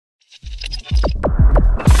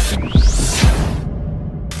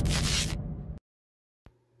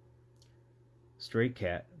Stray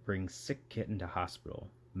cat brings sick kitten to hospital.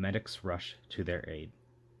 Medics rush to their aid.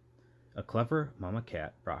 A clever mama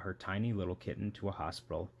cat brought her tiny little kitten to a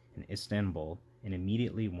hospital in Istanbul and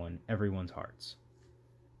immediately won everyone's hearts.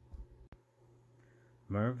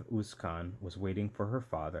 Merve Özkan was waiting for her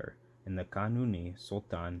father in the Kanuni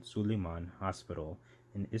Sultan Süleyman Hospital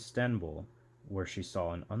in Istanbul, where she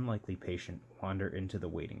saw an unlikely patient wander into the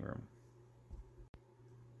waiting room.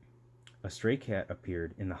 A stray cat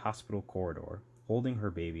appeared in the hospital corridor, holding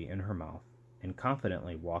her baby in her mouth, and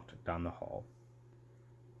confidently walked down the hall.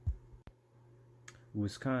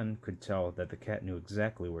 Özkan could tell that the cat knew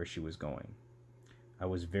exactly where she was going. I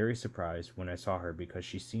was very surprised when I saw her because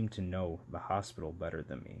she seemed to know the hospital better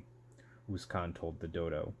than me, Özkan told the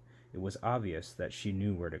dodo. It was obvious that she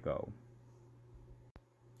knew where to go.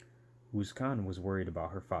 Özkan was worried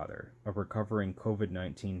about her father, a recovering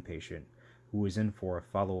COVID-19 patient who was in for a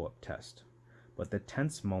follow-up test, but the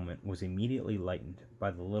tense moment was immediately lightened by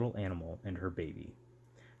the little animal and her baby.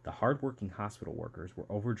 The hardworking hospital workers were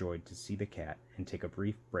overjoyed to see the cat and take a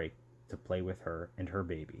brief break to play with her and her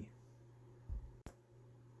baby.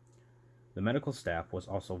 The medical staff was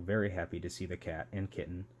also very happy to see the cat and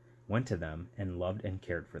kitten, went to them, and loved and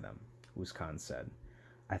cared for them, Özkan said.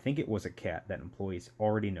 I think it was a cat that employees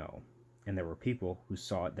already know, and there were people who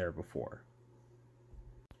saw it there before.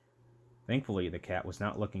 Thankfully, the cat was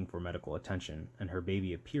not looking for medical attention, and her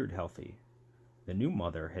baby appeared healthy. The new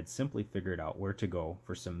mother had simply figured out where to go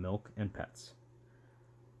for some milk and pets.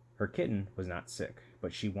 Her kitten was not sick,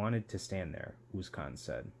 but she wanted to stand there, Özkan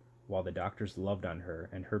said. While the doctors loved on her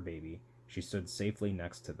and her baby, she stood safely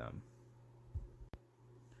next to them.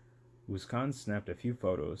 Özkan snapped a few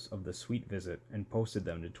photos of the sweet visit and posted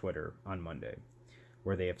them to Twitter on Monday,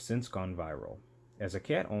 where they have since gone viral. As a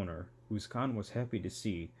cat owner, Özkan was happy to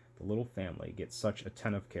see the little family get such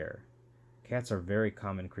attentive care. Cats are very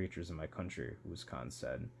common creatures in my country, Özkan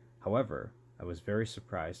said. However, I was very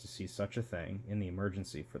surprised to see such a thing in the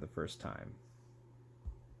emergency for the first time.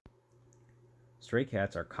 Stray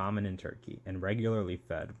cats are common in Turkey and regularly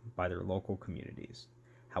fed by their local communities.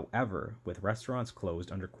 However, with restaurants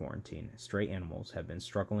closed under quarantine, stray animals have been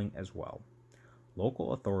struggling as well.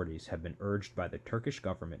 Local authorities have been urged by the Turkish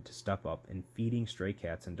government to step up in feeding stray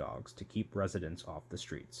cats and dogs to keep residents off the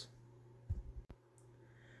streets.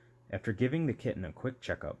 After giving the kitten a quick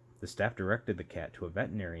checkup, the staff directed the cat to a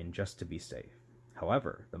veterinarian just to be safe.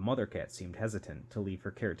 However, the mother cat seemed hesitant to leave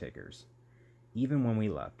her caretakers. Even when we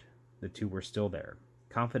left, the two were still there,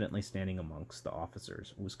 confidently standing amongst the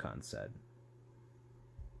officers, Özkan said.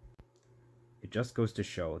 It just goes to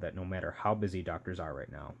show that no matter how busy doctors are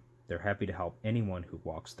right now, they're happy to help anyone who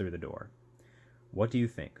walks through the door. What do you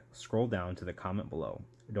think? Scroll down to the comment below.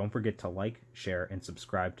 Don't forget to like, share, and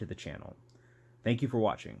subscribe to the channel. Thank you for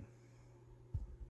watching.